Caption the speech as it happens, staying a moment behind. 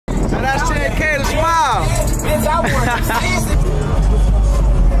That's 10K to smile.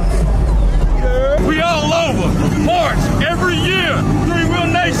 We all over. March every year. 3 Wheel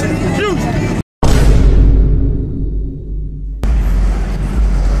Nation. Houston.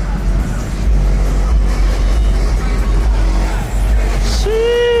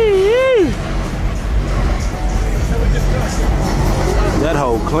 That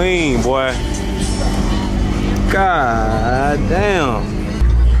hoe clean, boy. God damn.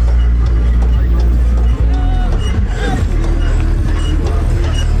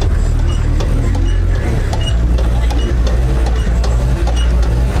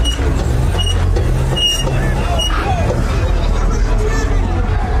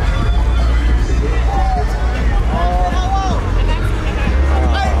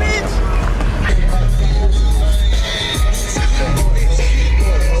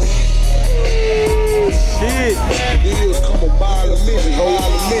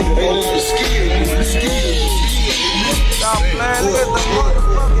 Stop playing, look at the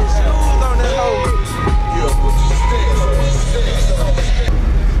motherfucking shoes on that hoe.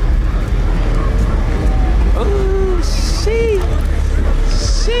 Oh, shit.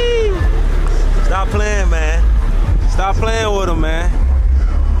 Shit. Stop playing, man. Stop playing with him, man.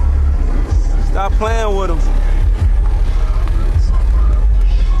 Stop playing with him.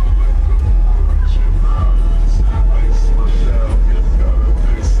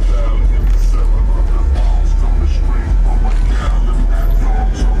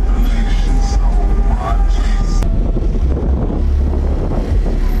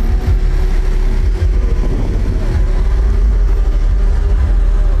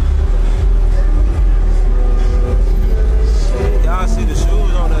 Y'all see the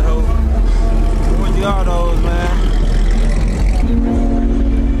shoes on that hoe? Where'd you all those, man?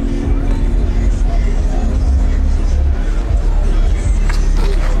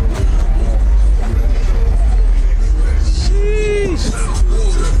 Sheesh.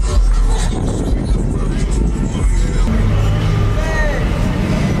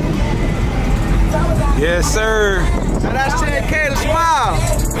 Yes, sir. That's 10K to smile.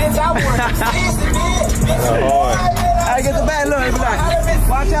 I get the bad look. Be like,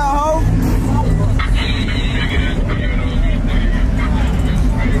 watch out, ho.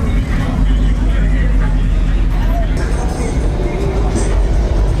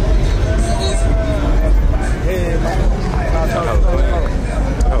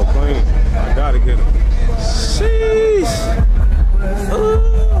 Oh, clean. I gotta get him. Sheesh.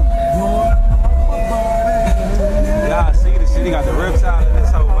 Y'all see the shit? He got the reptile in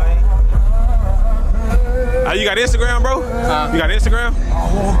this hoe, man. You got Instagram, bro? You got Instagram?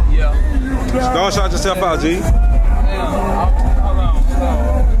 Yeah. Go and shout yourself out, G. Hold on.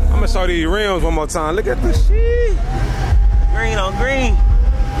 I'm gonna show these rims one more time. Look at this shit. Green on green.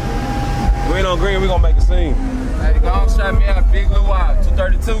 Green on green, we gonna make a scene. Hey, go on, shout me out, Big Lou Wop,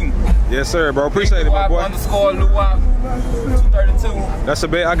 232. Yes, sir, bro. Appreciate it, my boy. _ Lou Wop, 232. That's a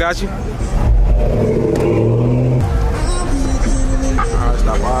bet. I got you. Alright,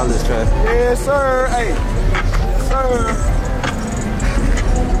 stop all this traffic. Yes, sir. Hey. Yes, sir.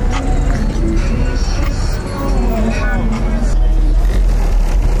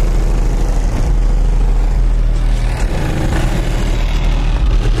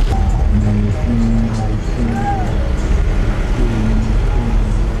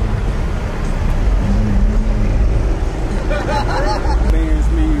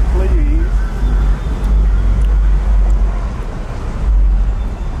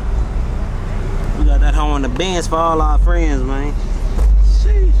 On the bench for all our friends, man.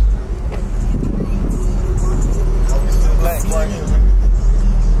 Sheesh. Black market.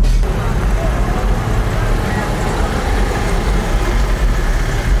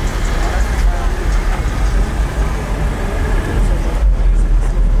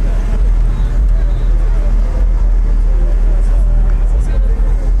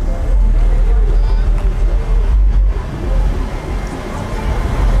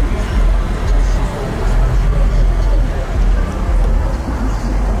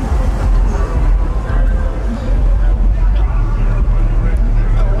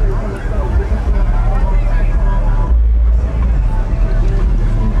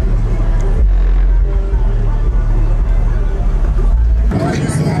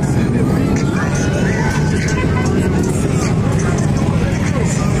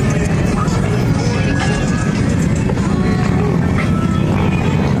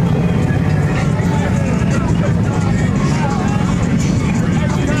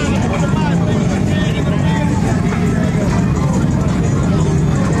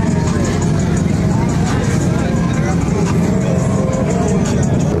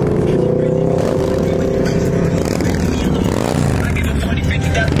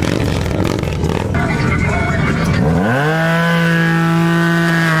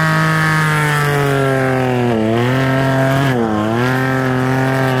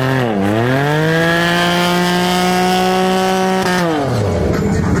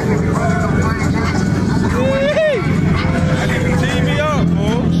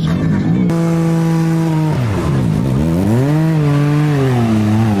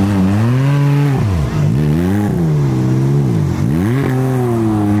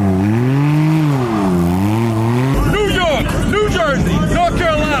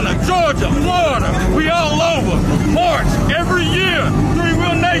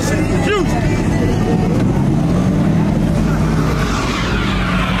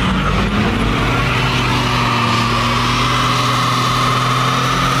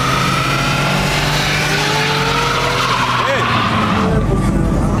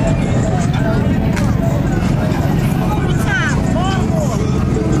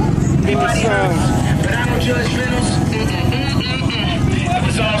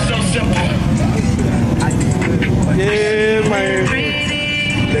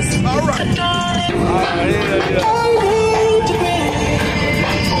 All right.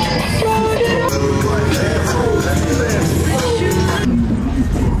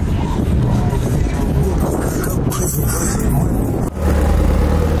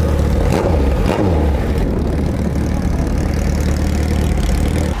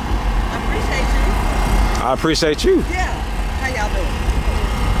 I appreciate you. Yeah. How y'all doing?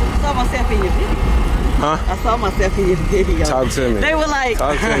 I saw myself in your video. Huh? I saw myself in your video. Talk to me. They were like,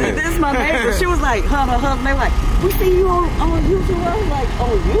 Talk to me. this is my neighbor. She was like, her husband. They were like, we see you on YouTube. I was like,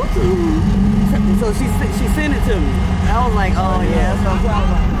 on YouTube? So she sent it to me. I was like, oh yeah. So I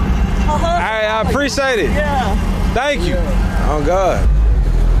was like, I appreciate it. yeah. Thank you. Oh God.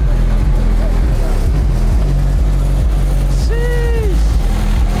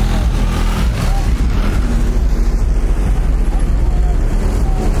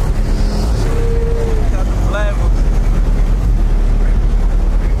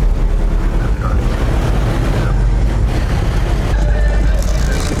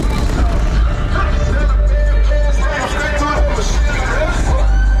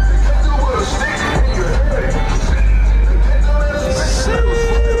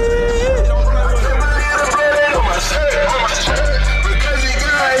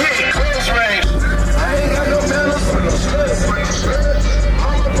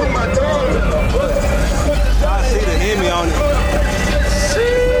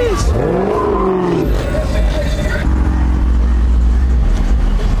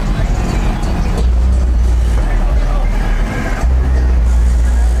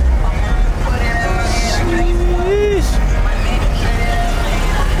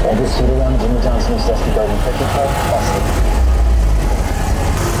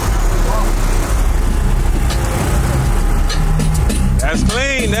 That's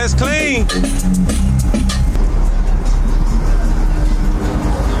clean, that's clean.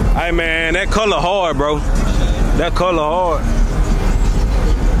 Hey man, that color hard, bro. That color hard.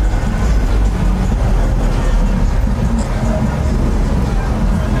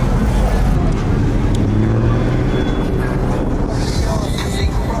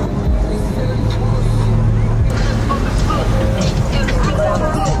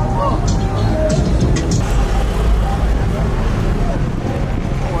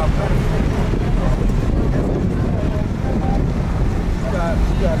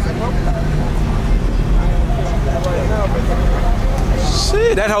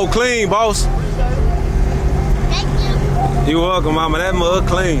 Shit, that hoe clean, boss. Thank you. You're welcome, mama. That mug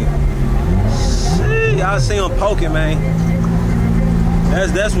clean. Shit, y'all see him poking, man.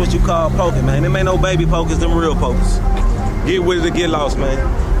 That's what you call poking, man. Them ain't no baby pokers, them real pokers. Get with it or get lost, man.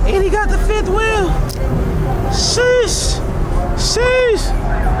 And he got the fifth wheel. Sheesh.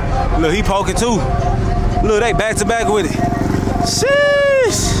 Sheesh. Look, he poking too. Look, they back to back with it.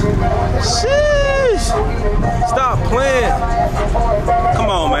 Sheesh. Sheesh. Stop playing. Come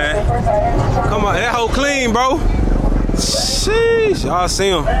on, man. Come on. That hoe clean, bro. Sheesh. Y'all see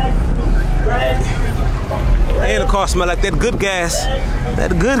him. And the car smell like that good gas.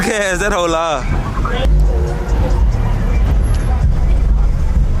 That good gas, that whole live.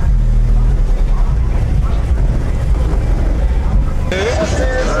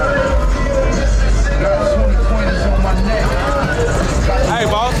 Hey,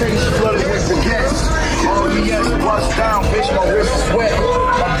 boss. Oh, yes, bust down, bitch, my wrist is wet. My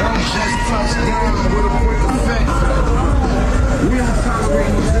drums just touched down with a quick effect. We don't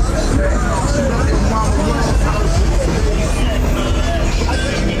tolerate no disrespect. If mama was a house, I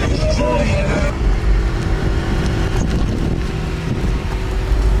think it's joy.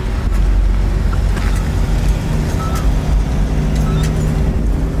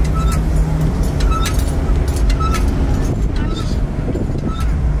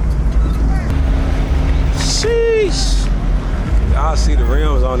 Y'all see the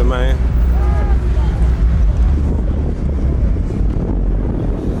rims on it, man.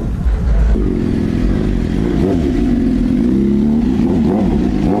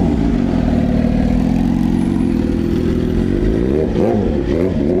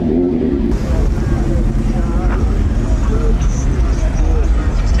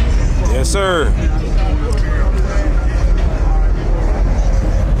 Yes, sir.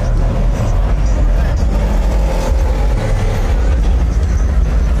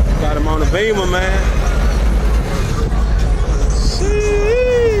 Got him on the Beamer, man.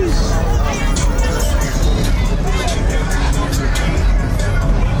 Sheesh.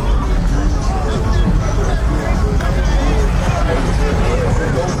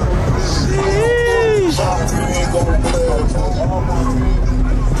 Sheesh.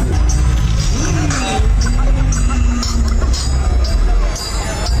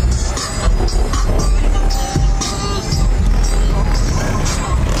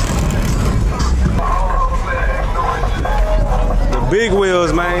 Big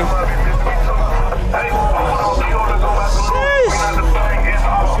wheels, man. Sheesh.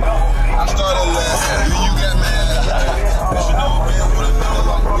 I started laughing. You got mad. You know, man, with a nigga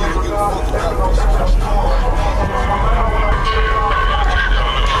like me, you get fucked up.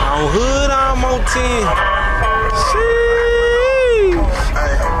 On hood, I'm on 10. Sheesh.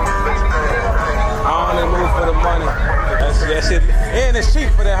 I only move for the money. That's it. And it's cheap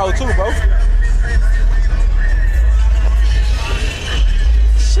for that hoe too, bro.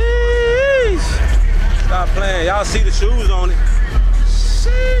 Sheesh. Stop playing. Y'all see the shoes on it.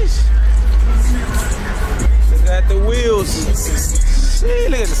 Sheesh. Look at the wheels. Sheesh.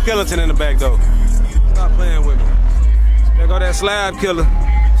 Look at the skeleton in the back though. Stop playing with me. There go that slab killer.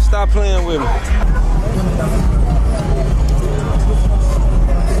 Stop playing with me.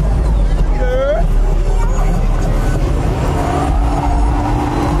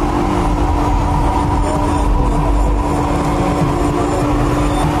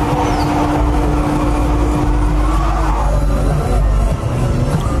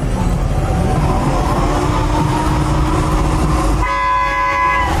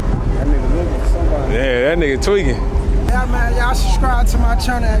 Yeah. That nigga tweaking. Yeah, man, y'all subscribe to my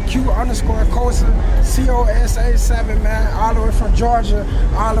channel at Q_Kosa, COSA7, man. All the way from Georgia,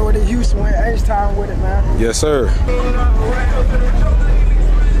 all the way to Houston. Went H-Town with it, man. Yes, sir.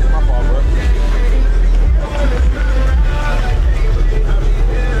 My fault, bro.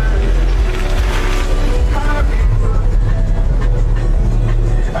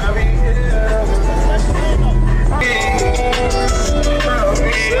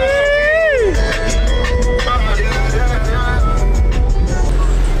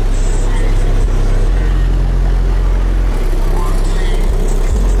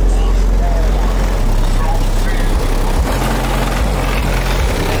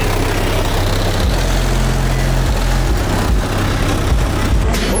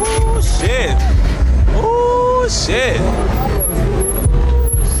 Shit.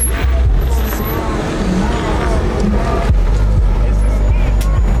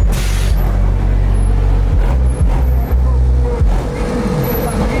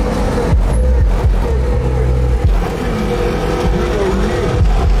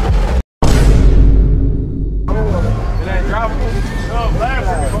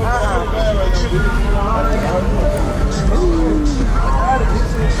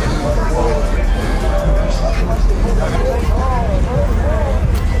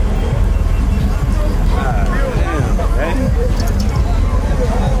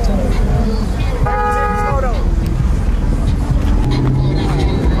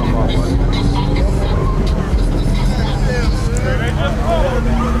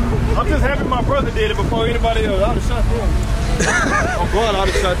 I'm just happy my brother did it before anybody else. I would have shot them. I'm going, I would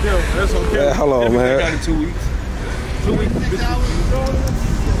have shot them. That's okay. Yeah, hold on, man. Got in 2 weeks. 2 weeks.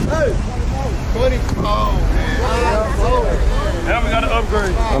 Hey, 20. Oh, man. Now we got to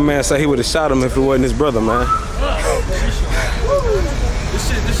upgrade. My man said he would have shot him if it wasn't his brother, man. This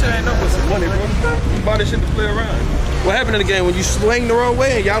shit ain't nothing but some money, bro. You buy this shit to play around. What happened in the game when you swing the wrong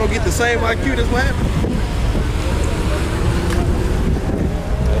way and y'all don't get the same IQ? That's what happened.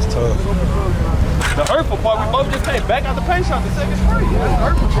 That's tough. The hurtful part, we both just came back out the paint shop the second straight.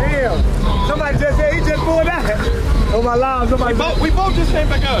 Damn. Somebody just said he just pulled out. On my live, somebody we both just came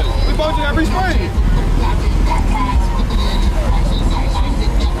back out. We both just got resprayed.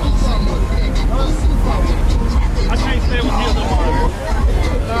 I can't stay with you no more.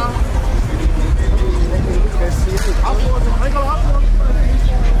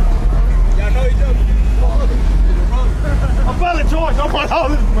 Y'all know each other. I'm felling George. I'm on all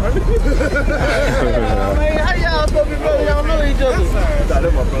this money. Man, how y'all supposed to be brothers? Y'all know each other. Nah,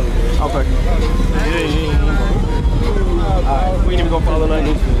 that's my brother. Okay. Alright, we ain't even gonna follow like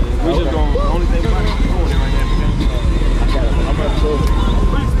this. We just gonna, the only thing about it, we're doing it right now. I'm about to go.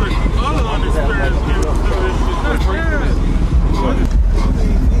 We expect other understands to do this shit.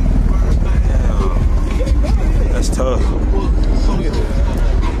 That's tough.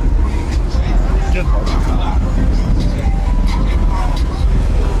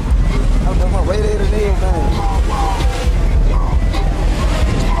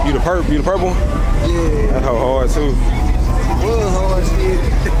 You the purple? Yeah. That's how hard too. It was hard shit.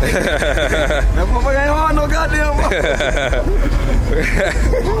 That motherfucker ain't hard no goddamn more.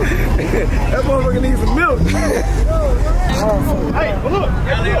 That motherfucker needs some milk. Hey, but look,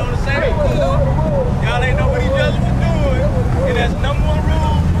 y'all ain't on the same boat. Y'all ain't know what each other was doing. And that's number one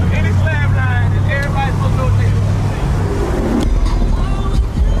rule of any slab line is everybody's supposed to know what they do.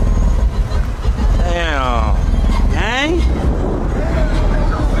 Damn. Gang?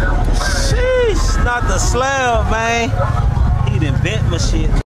 Sheesh, not the slab, man. He done vent my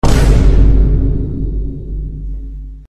shit.